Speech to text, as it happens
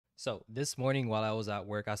So this morning while I was at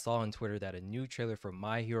work, I saw on Twitter that a new trailer for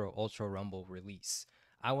My Hero Ultra Rumble release.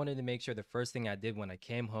 I wanted to make sure the first thing I did when I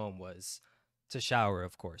came home was to shower,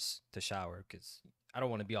 of course, because I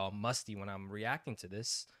don't want to be all musty when I'm reacting to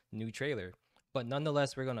this new trailer. But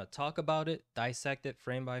nonetheless, we're going to talk about it, dissect it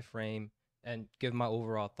frame by frame, and give my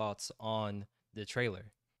overall thoughts on the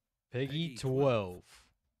trailer. Peggy 12.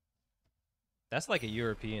 That's like a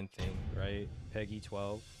European thing, right? Peggy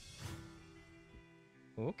 12.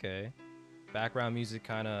 Okay. Background music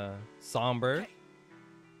kind of somber.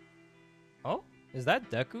 Oh, is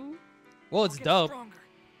that Deku? Well, it's dub.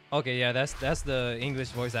 Okay, yeah, that's the English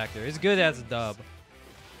voice actor. It's good as a dub.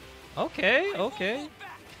 Okay, okay.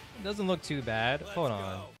 It doesn't look too bad. Hold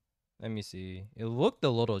on. Let me see. It looked a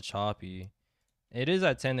little choppy. It is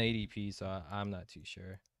at 1080p, so I'm not too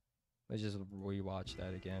sure. Let's just rewatch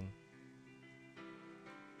that again.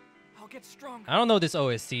 I'll get stronger. I don't know this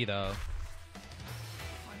OST though.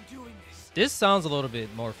 This sounds a little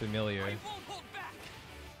bit more familiar.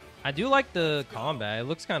 I do like the combat. It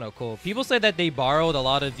looks kind of cool. People say that they borrowed a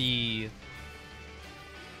lot of the...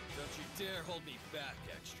 Don't you dare hold me back,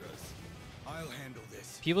 extras. I'll handle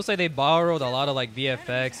this. People say they borrowed a lot of like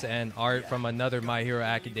VFX and art from another My Hero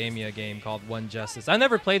Academia game called One Justice. I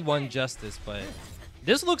never played One Justice, but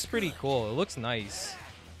this looks pretty cool. It looks nice.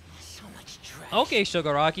 Okay,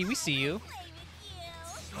 Shigaraki, we see you.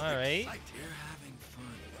 All right.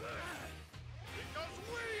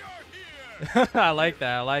 I like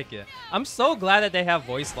that. I like it. I'm so glad that they have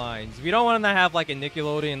voice lines. We don't want to have like a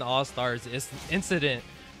Nickelodeon All-Stars incident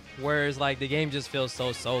where it's like the game just feels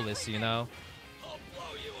so soulless, you know?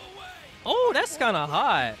 Oh, that's kind of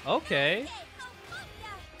hot. Okay.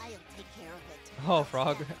 Oh,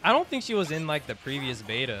 Frog. I don't think she was in like the previous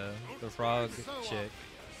beta, the Frog chick.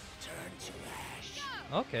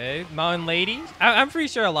 Okay, Mountain Lady. I'm pretty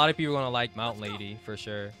sure a lot of people are going to like Mountain Lady for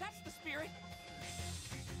sure.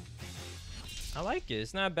 I like it.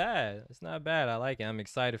 It's not bad. It's not bad. I like it. I'm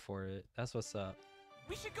excited for it. That's what's up.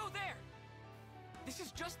 We should go there. This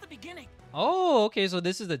is just the beginning. Oh, okay. So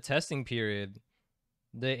this is the testing period.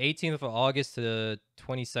 The 18th of August to the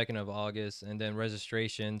 22nd of August, and then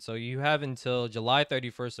registration. So you have until July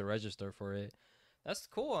 31st to register for it. That's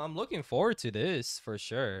cool. I'm looking forward to this for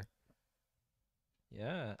sure.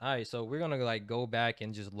 Yeah. All right. So we're going to like go back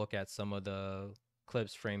and just look at some of the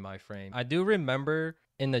clips frame by frame. I do remember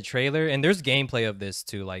in the trailer, and there's gameplay of this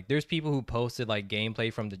too, like there's people who posted like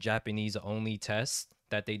gameplay from the Japanese only test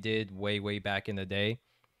that they did way back in the day,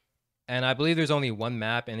 and I believe there's only one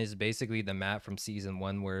map, and it's basically the map from season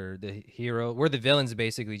 1 where the villains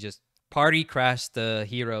basically just party crashed the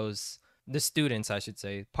students, I should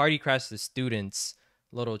say, party crashed the students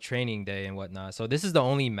little training day and whatnot. So this is the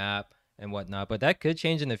only map and whatnot, but that could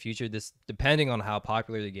change in the future, this depending on how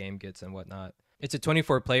popular the game gets and whatnot. It's a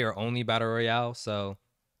 24 player only battle royale, so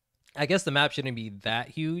I guess the map shouldn't be that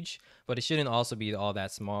huge, but it shouldn't also be all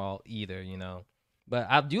that small either, you know. But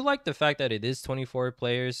I do like the fact that it is 24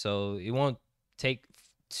 players, so it won't take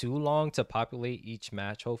too long to populate each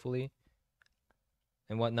match, hopefully,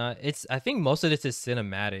 and whatnot. I think most of this is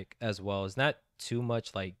cinematic as well. It's not too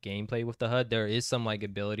much like gameplay with the HUD. There is some like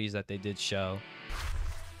abilities that they did show.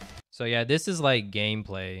 So yeah, this is like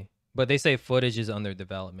gameplay. But they say footage is under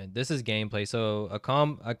development. This is gameplay. So a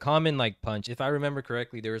common like punch. If I remember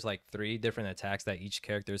correctly, there was like 3 different attacks that each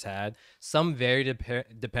character's had. Some varied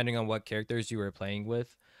depending on what characters you were playing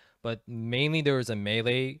with. But mainly there was a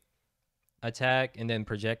melee attack and then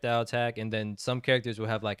projectile attack. And then some characters will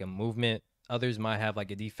have like a movement. Others might have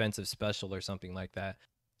like a defensive special or something like that.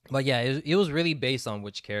 But yeah, it was really based on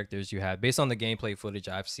which characters you had. Based on the gameplay footage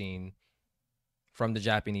I've seen from the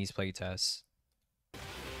Japanese playtests.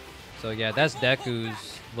 So yeah, that's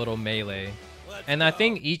Deku's little melee. And I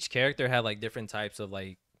think each character had like different types of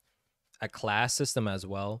like a class system as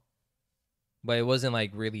well. But it wasn't like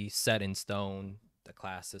really set in stone, the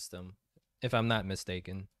class system, if I'm not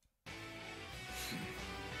mistaken.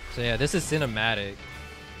 So yeah, this is cinematic.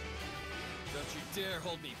 Don't you dare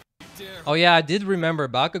hold me. Oh yeah, I did remember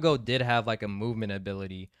Bakugo did have like a movement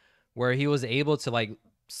ability where he was able to like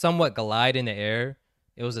somewhat glide in the air.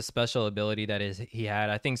 It was a special ability that he had.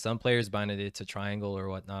 I think some players binded it to triangle or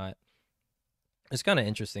whatnot. It's kind of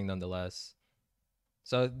interesting nonetheless.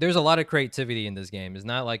 So there's a lot of creativity in this game. It's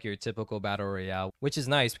not like your typical battle royale, which is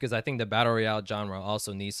nice because I think the battle royale genre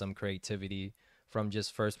also needs some creativity from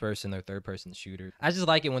just first person or third person shooter. I just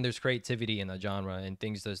like it when there's creativity in a genre and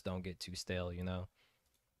things just don't get too stale, you know?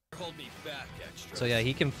 Hold me back, extras. So yeah,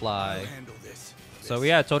 he can fly. So we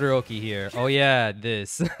got Todoroki here. Oh yeah,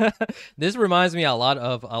 this. This reminds me a lot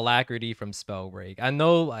of Alacrity from Spellbreak. I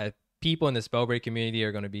know people in the Spellbreak community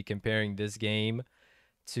are going to be comparing this game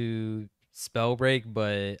to spell break,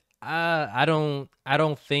 but I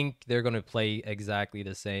don't think they're gonna play exactly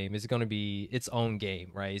the same. It's gonna be its own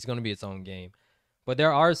game, right? It's gonna be its own game. But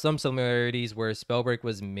there are some similarities where Spellbreak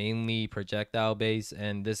was mainly projectile based,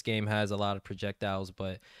 and this game has a lot of projectiles.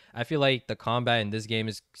 But I feel like the combat in this game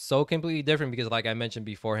is so completely different because, like I mentioned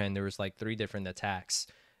beforehand, there was like 3 different attacks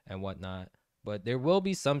and whatnot. But there will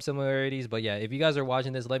be some similarities. But yeah, if you guys are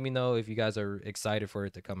watching this, let me know if you guys are excited for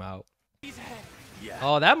it to come out. Yeah.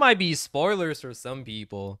 Oh, that might be spoilers for some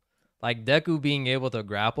people. Like Deku being able to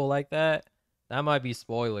grapple like that. That might be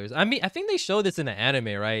spoilers. I mean, I think they showed this in the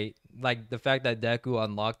anime, right? Like the fact that Deku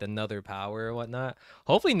unlocked another power or whatnot.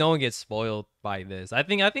 Hopefully no one gets spoiled by this. I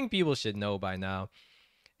think people should know by now.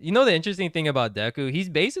 You know the interesting thing about Deku? He's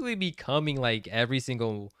basically becoming like every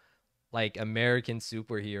single like American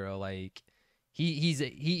superhero. Like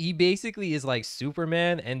he basically is like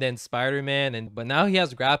Superman and then Spider-Man, and but now he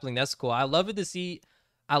has grappling. That's cool. I love it to see.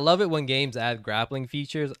 I love it when games add grappling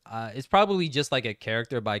features. It's probably just like a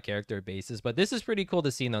character by character basis, but this is pretty cool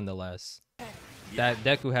to see nonetheless. That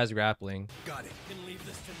Deku has grappling. Got it. Can leave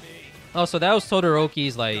this to me. Oh, so that was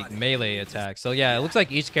Todoroki's like melee attack. So yeah, it looks like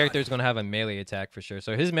each character is gonna have a melee attack for sure.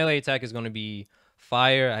 So his melee attack is gonna be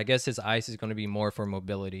fire. I guess his ice is gonna be more for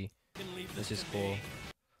mobility, which is cool.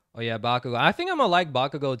 Oh yeah, Bakugo. I think I'm gonna like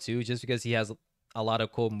Bakugo too, just because he has a lot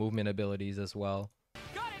of cool movement abilities as well.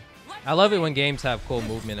 I love it when games have cool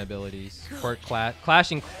movement abilities.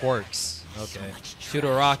 Clashing quirks. Okay.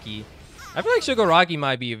 Shigaraki. I feel like Shigaraki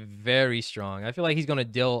might be very strong. I feel like he's gonna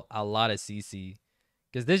deal a lot of CC.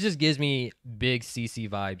 Because this just gives me big CC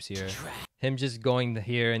vibes here. Him just going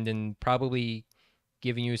here and then probably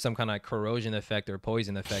giving you some kind of corrosion effect or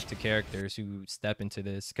poison effect to characters who step into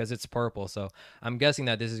this. Because it's purple, so I'm guessing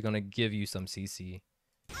that this is gonna give you some CC.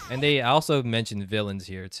 And they also mentioned villains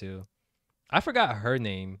here too. I forgot her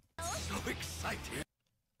name. So excited.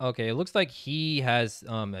 Okay, it looks like he has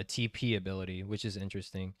a TP ability, which is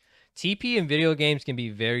interesting. TP in video games can be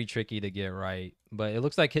very tricky to get right, but it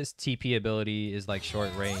looks like his TP ability is like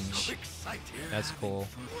short range. That's cool.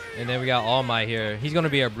 And then we got All Might here. He's going to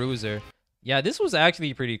be a bruiser. Yeah, this was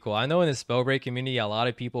actually pretty cool. I know in the Spellbreak community, a lot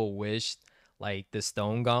of people wished like the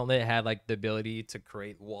Stone Gauntlet had like the ability to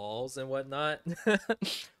create walls and whatnot.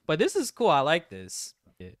 But this is cool. I like this.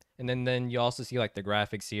 And then you also see like the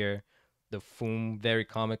graphics here, the Foom, very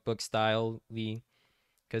comic book style,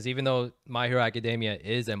 because even though My Hero Academia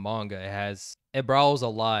is a manga, it borrows a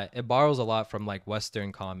lot from like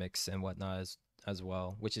Western comics and whatnot as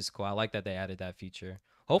well, which is cool. I like that they added that feature.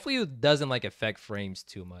 Hopefully it doesn't like affect frames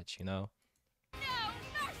too much, you know.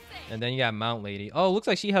 And then you got Mount Lady. Oh, it looks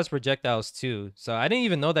like she has projectiles too. So I didn't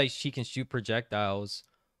even know that she can shoot projectiles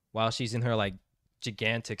while she's in her like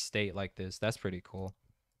gigantic state like this. That's pretty cool.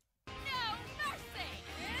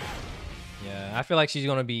 Yeah, I feel like she's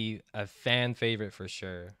gonna be a fan favorite for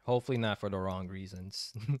sure. Hopefully not for the wrong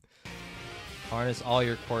reasons. Harness all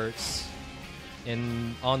your quirks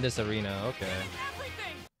on this arena. Okay.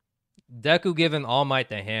 Deku giving All Might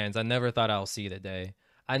the hands. I never thought I'll see the day.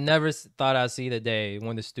 I never thought I'd see the day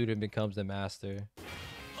when the student becomes the master.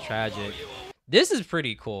 Tragic. This is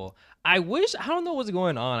pretty cool. I don't know what's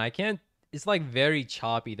going on. It's like very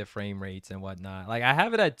choppy, the frame rates and whatnot. Like I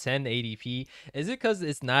have it at 1080p. Is it because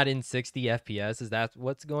it's not in 60 FPS? Is that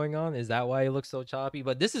what's going on? Is that why it looks so choppy?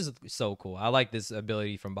 But this is so cool. I like this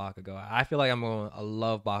ability from Bakugo. I feel like I'm going to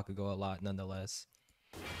love Bakugo a lot nonetheless.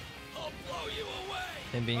 I'll blow you away.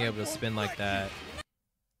 Him being able to spin like that.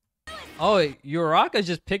 Oh, Uraraka's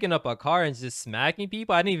just picking up a car and just smacking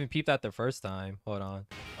people? I didn't even peep that the first time. Hold on.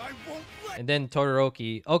 I won't let. And then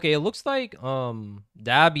Todoroki. Okay, it looks like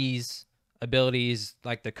Dabi's abilities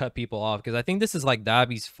like to cut people off, because I think this is like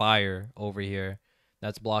Dabi's fire over here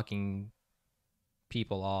that's blocking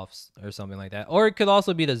people off or something like that, or it could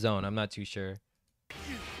also be the zone. I'm not too sure.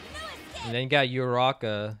 And then you got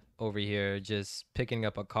Uraraka over here just picking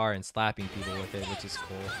up a car and slapping people with it, which is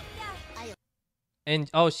cool. And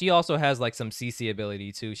oh, she also has like some CC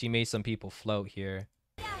ability too. She made some people float here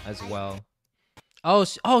as well.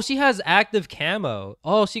 Oh, she has active camo.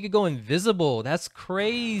 Oh, she could go invisible. That's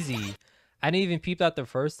crazy. I didn't even peep that the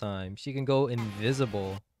first time. She can go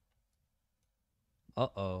invisible.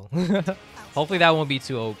 Uh-oh. Hopefully that won't be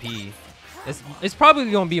too OP. It's probably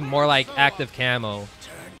going to be more like active camo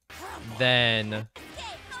than...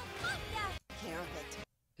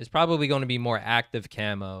 It's probably going to be more active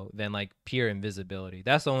camo than like pure invisibility.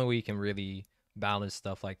 That's the only way you can really balance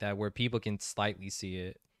stuff like that, where people can slightly see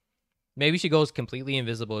it. Maybe she goes completely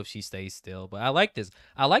invisible if she stays still. But I like this.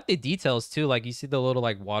 I like the details too. Like you see the little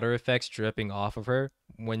like water effects dripping off of her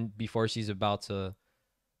before she's about to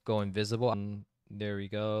go invisible. There we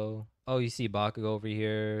go. Oh, you see Bakugo over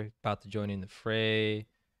here about to join in the fray.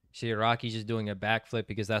 Shigaraki just doing a backflip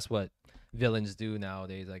because that's what villains do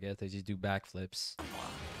nowadays, I guess. They just do backflips.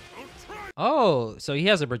 Oh, so he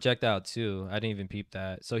has a projectile too. I didn't even peep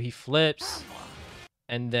that. So he flips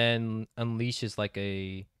and then unleashes like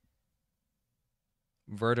a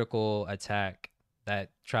vertical attack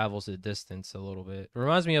that travels the distance a little bit. It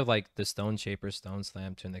reminds me of like the Stone Shaper Stone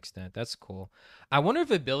Slam to an extent. That's cool. I wonder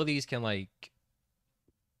if abilities can like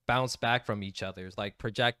bounce back from each other's like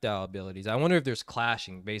projectile abilities. I wonder if there's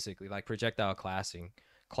clashing, basically, like projectile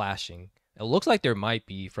clashing. It looks like there might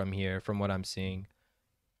be from here, from what I'm seeing.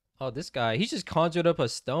 Oh, this guy, he just conjured up a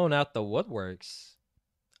stone out the woodworks.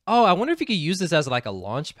 Oh, I wonder if you could use this as like a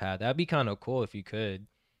launch pad. That'd be kind of cool if you could.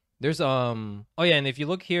 There's oh yeah, and if you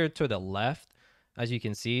look here to the left, as you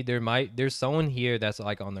can see, there's someone here that's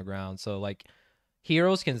like on the ground. So like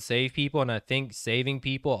heroes can save people, and I think saving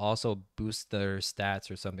people also boosts their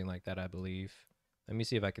stats or something like that, I believe. Let me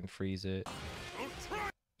see if I can freeze it.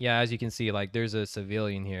 Yeah, as you can see, like there's a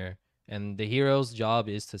civilian here, and the hero's job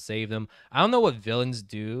is to save them. I don't know what villains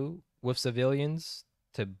do with civilians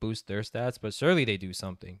to boost their stats, but surely they do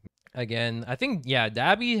something. Again, I think, yeah,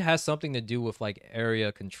 Dabi has something to do with like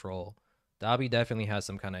area control. Dabi definitely has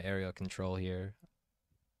some kind of area control here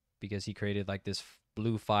because he created like this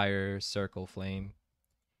blue fire circle flame.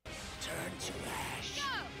 Turn to ash.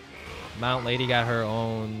 Mount Lady got her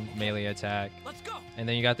own melee attack. Let's go. And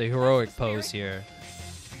then you got the heroic pose here.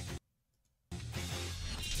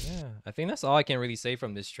 Yeah, I think that's all I can really say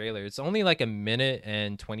from this trailer. It's only like 1minute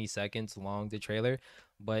and 20 seconds long, the trailer,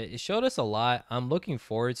 but it showed us a lot. I'm looking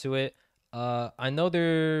forward to it. I know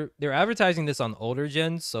they're advertising this on older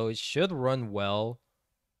gens, so it should run well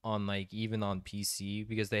on like even on PC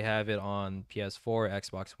because they have it on PS4,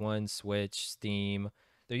 Xbox One, Switch, Steam.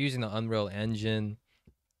 They're using the Unreal Engine.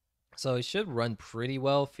 So it should run pretty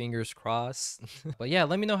well, fingers crossed. But yeah,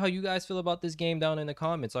 let me know how you guys feel about this game down in the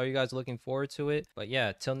comments. Are you guys looking forward to it? But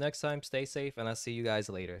yeah, till next time, stay safe, and I'll see you guys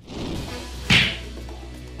later.